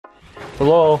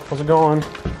Hello, how's it going?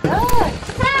 Ouch!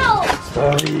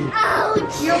 Sorry.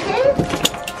 Ouch! You okay?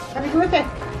 Happy birthday.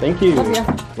 Thank you. Love you.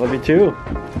 Love you too.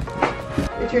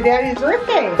 It's your daddy's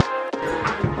birthday.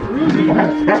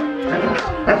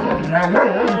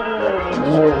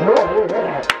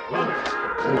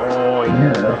 Oh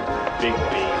yeah. Big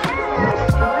baby.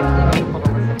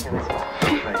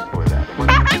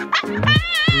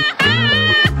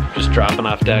 Just dropping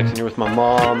off Dax in here with my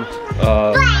mom.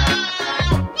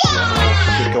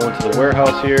 Just going to the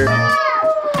warehouse here.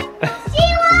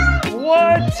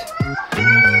 What?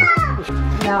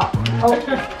 No. Oh,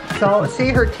 so see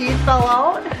her teeth fell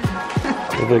out?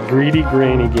 The greedy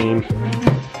granny game.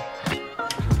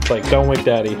 It's like, don't wake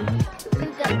daddy.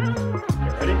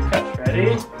 Ready? Catch,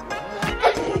 ready?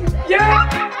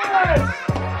 Yes!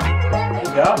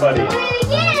 Good job, buddy.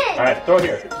 Alright, throw it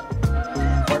here.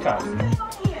 More time.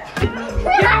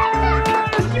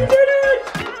 Yes! You did it!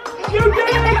 You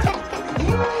did it!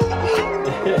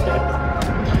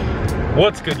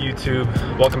 What's good, YouTube?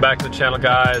 Welcome back to the channel,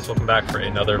 guys. Welcome back for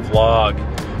another vlog.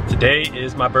 Today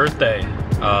is my birthday.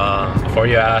 Before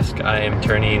you ask, I am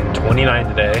turning 29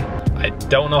 today. I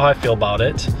don't know how I feel about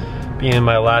it, being in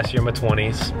my last year of my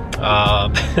 20s.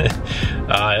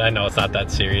 I know it's not that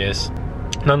serious.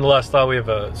 Nonetheless, though, we have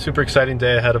a super exciting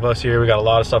day ahead of us here. We got a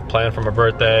lot of stuff planned for my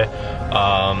birthday.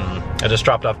 I just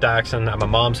dropped off Daxon at my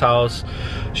mom's house.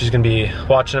 She's gonna be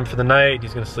watching him for the night.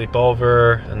 He's gonna sleep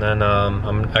over, and then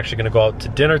I'm actually gonna go out to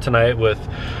dinner tonight with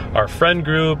our friend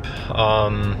group.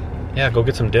 Yeah, go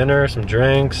get some dinner, some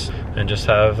drinks, and just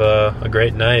have a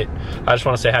great night. I just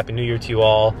want to say Happy New Year to you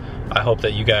all. I hope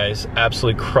that you guys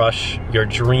absolutely crush your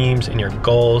dreams and your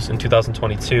goals in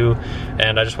 2022.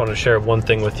 And I just wanted to share one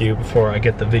thing with you before I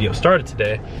get the video started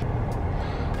today.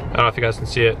 I don't know if you guys can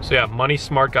see it. So yeah, Money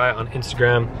Smart Guy on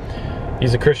Instagram.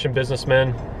 He's a Christian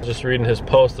businessman. Just reading his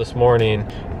post this morning.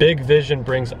 Big vision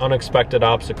brings unexpected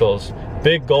obstacles.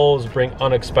 Big goals bring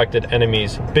unexpected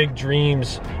enemies. Big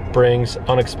dreams brings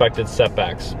unexpected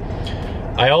setbacks.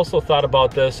 I also thought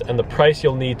about this and the price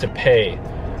you'll need to pay.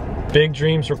 Big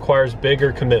dreams requires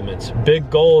bigger commitments. Big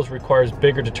goals requires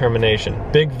bigger determination.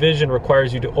 Big vision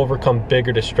requires you to overcome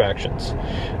bigger distractions.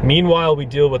 Meanwhile, we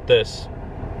deal with this.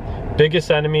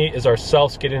 Biggest enemy is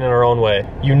ourselves getting in our own way.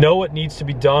 You know what needs to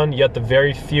be done, yet the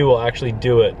very few will actually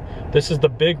do it. This is the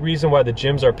big reason why the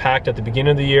gyms are packed at the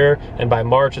beginning of the year, and by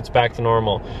March it's back to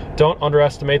normal. Don't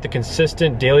underestimate the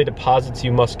consistent daily deposits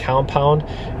you must compound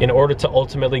in order to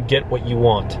ultimately get what you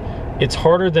want. It's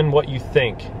harder than what you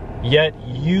think, yet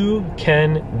you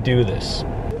can do this.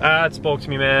 That spoke to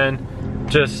me, man.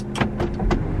 Just,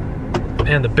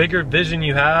 man, the bigger vision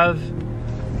you have,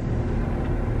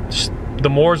 just the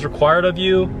more is required of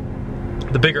you,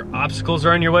 the bigger obstacles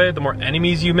are in your way, the more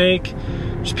enemies you make.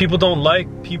 Just people don't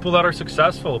like people that are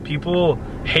successful. People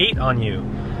hate on you.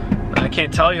 I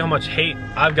can't tell you how much hate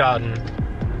I've gotten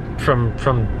from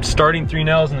starting 3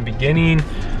 nails in the beginning,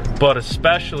 but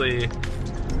especially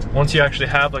once you actually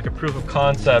have like a proof of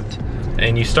concept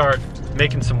and you start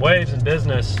making some waves in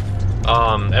business,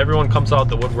 everyone comes out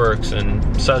the woodworks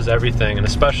and says everything. And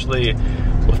especially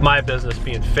with my business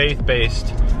being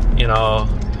faith-based, you know,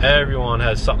 everyone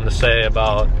has something to say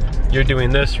about you're doing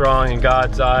this wrong in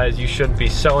God's eyes. You shouldn't be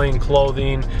selling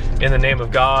clothing in the name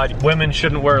of God. Women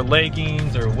shouldn't wear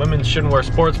leggings, or women shouldn't wear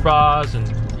sports bras, and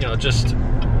you know, just,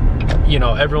 you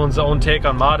know, everyone's own take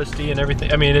on modesty and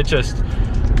everything. I mean, it's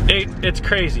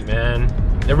crazy, man.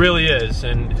 It really is.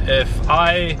 And if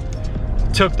I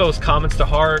took those comments to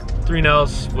heart, 3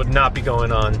 nails would not be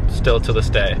going on still to this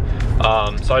day.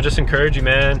 So I just encourage you,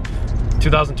 man.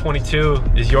 2022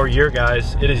 is your year,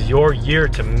 guys. It is your year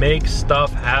to make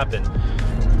stuff happen.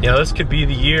 You know, this could be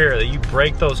the year that you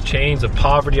break those chains of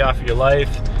poverty off of your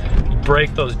life. You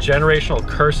break those generational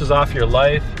curses off your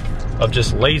life of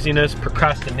just laziness,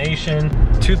 procrastination.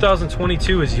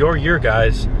 2022 is your year,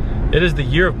 guys. It is the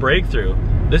year of breakthrough.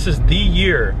 This is the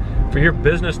year for your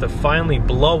business to finally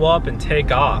blow up and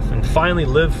take off and finally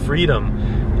live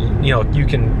freedom. You know, you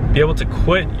can be able to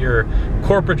quit your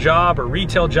corporate job or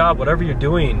retail job, whatever you're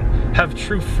doing, have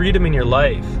true freedom in your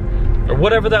life, or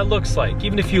whatever that looks like.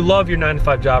 Even if you love your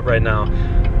 9-to-5 job right now,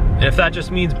 and if that just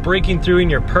means breaking through in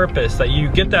your purpose, that you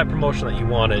get that promotion that you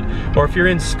wanted, or if you're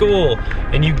in school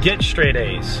and you get straight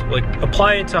A's, like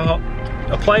apply it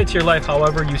to your life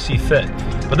however you see fit.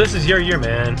 But this is your year,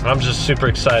 man. I'm just super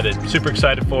excited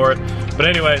for it. But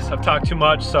anyways, I've talked too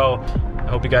much, so I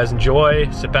hope you guys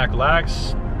enjoy. Sit back,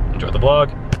 relax, enjoy the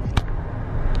vlog.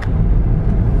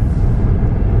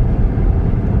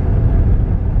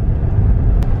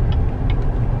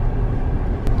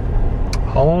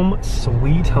 Home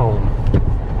sweet home.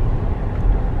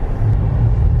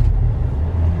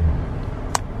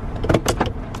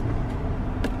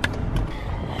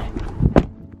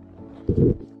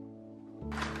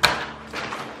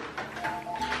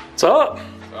 What's up?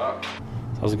 What's up?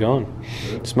 How's it going?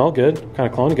 Good. Smell good. What kind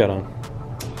of cologne you got on?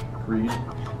 Read.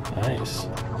 Nice.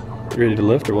 You ready to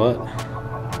lift or what?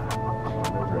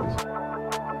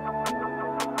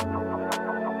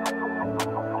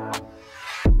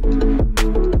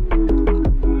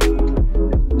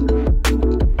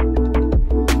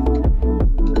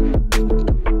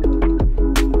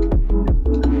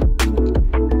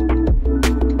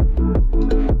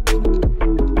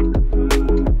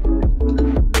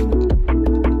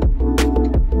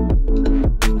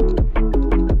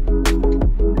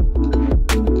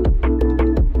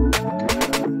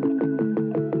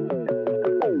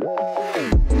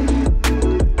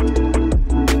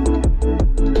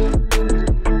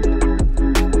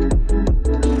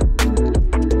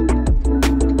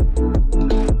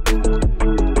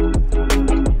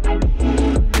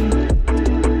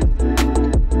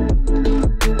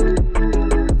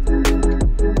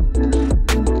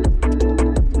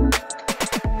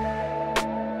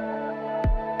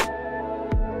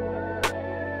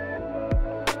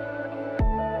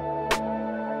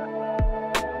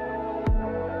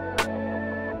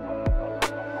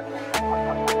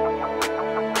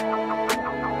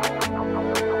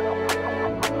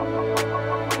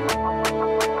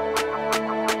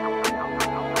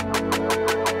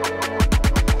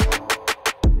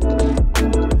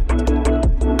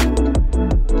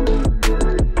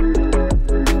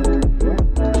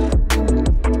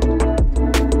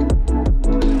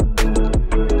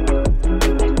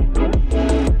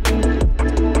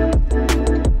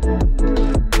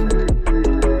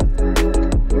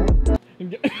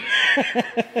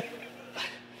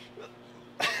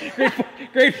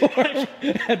 Grade 4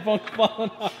 headphones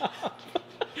falling off.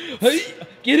 Hey,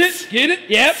 get it,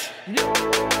 yep.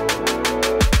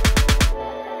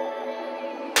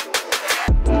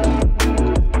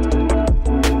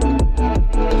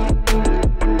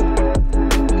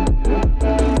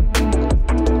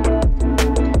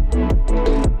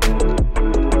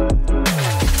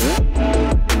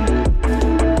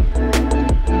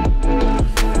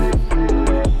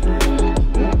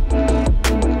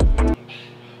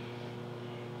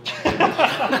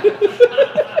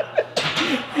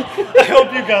 I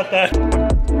hope you got that. I'm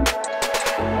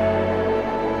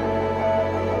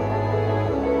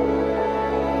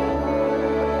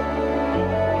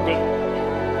good.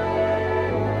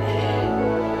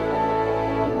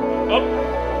 Up.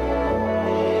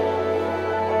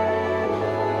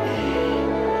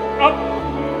 Up.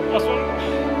 Last one.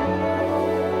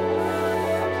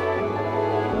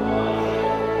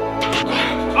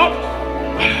 Up.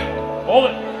 Hold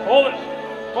it. Hold it.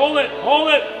 Hold it. Hold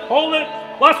it. Hold it.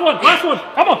 Last one,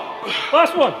 come on.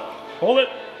 Last one. Hold it,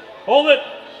 pull it up,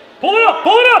 pull it up,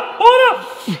 pull it up.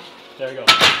 There you go.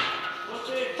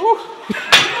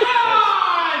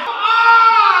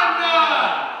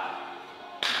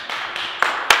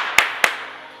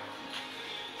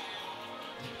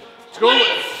 Let's go.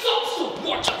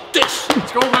 Watch this.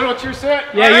 Let's go, man. What's your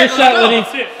set? Yeah, you're set, Liddy.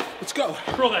 That's it. Let's go.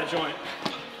 Curl that joint.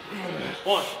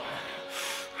 1,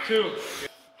 2.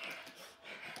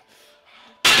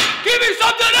 Give me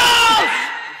something else!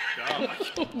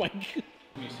 Oh my god.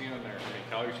 You see on there how many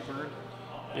calories you burned?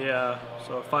 Yeah,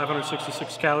 so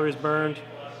 566 calories burned,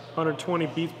 120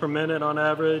 beats per minute on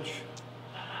average,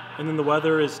 and then the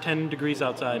weather is 10 degrees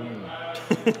outside.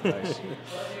 Nice.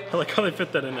 I like how they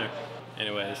fit that in there.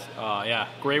 Anyways, yeah,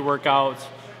 great workouts.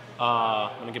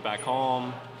 I'm gonna get back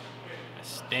home. I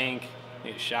stink,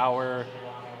 need a shower.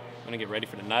 I'm gonna get ready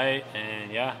for the night,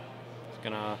 and yeah, it's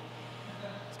gonna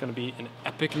be an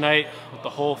epic night with the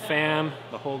whole fam,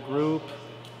 the whole group.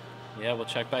 Yeah, we'll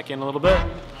check back in a little bit.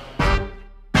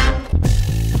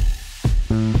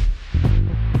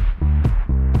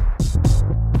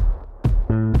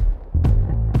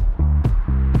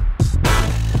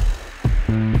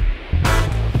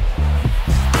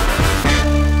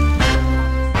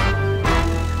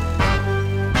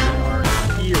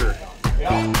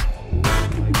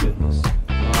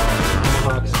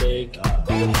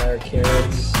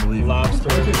 Carrots,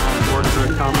 lobster, orders are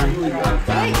coming. Wait, you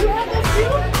have this too?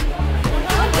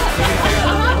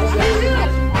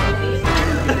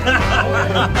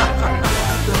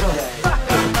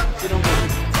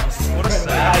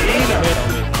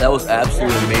 That was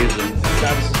absolutely amazing.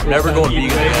 Never going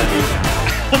vegan again.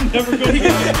 I'm never going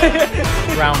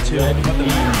vegan. Round 2.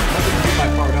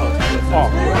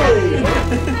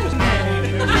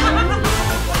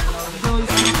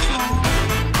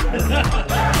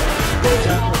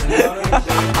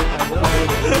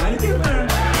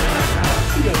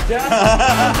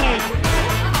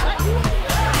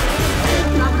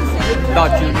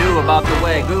 Thought you knew about the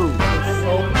Wagyu.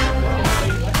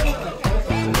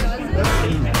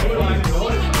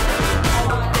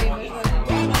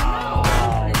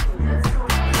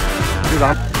 it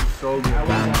on. So good.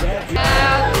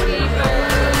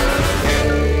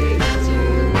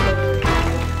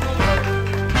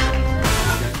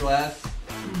 Glass.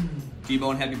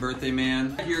 T-Bone, happy birthday,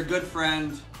 man. You're a good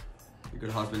friend. You're a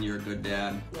good husband. You're a good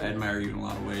dad. I admire you in a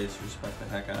lot of ways. Respect the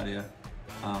heck out of you.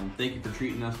 Thank you for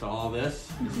treating us to all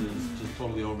this. This is just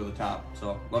totally over the top.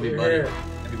 So, love you, buddy.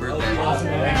 Happy birthday. Awesome.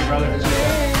 Thank you, brother.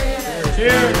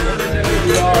 Cheers.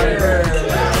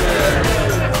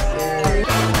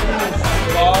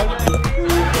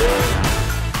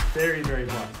 Very, very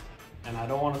blessed. And I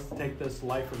don't want us to take this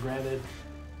life for granted.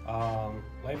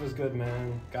 Life is good,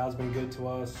 man. God's been good to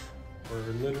us.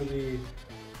 We're literally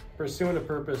pursuing a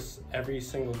purpose every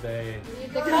single day.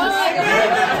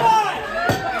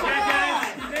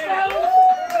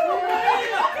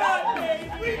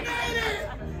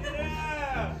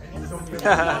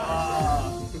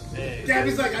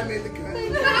 Gabby's like, I made the cut.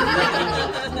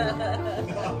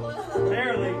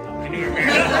 Barely.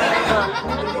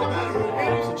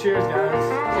 So cheers, guys.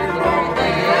 Cheers,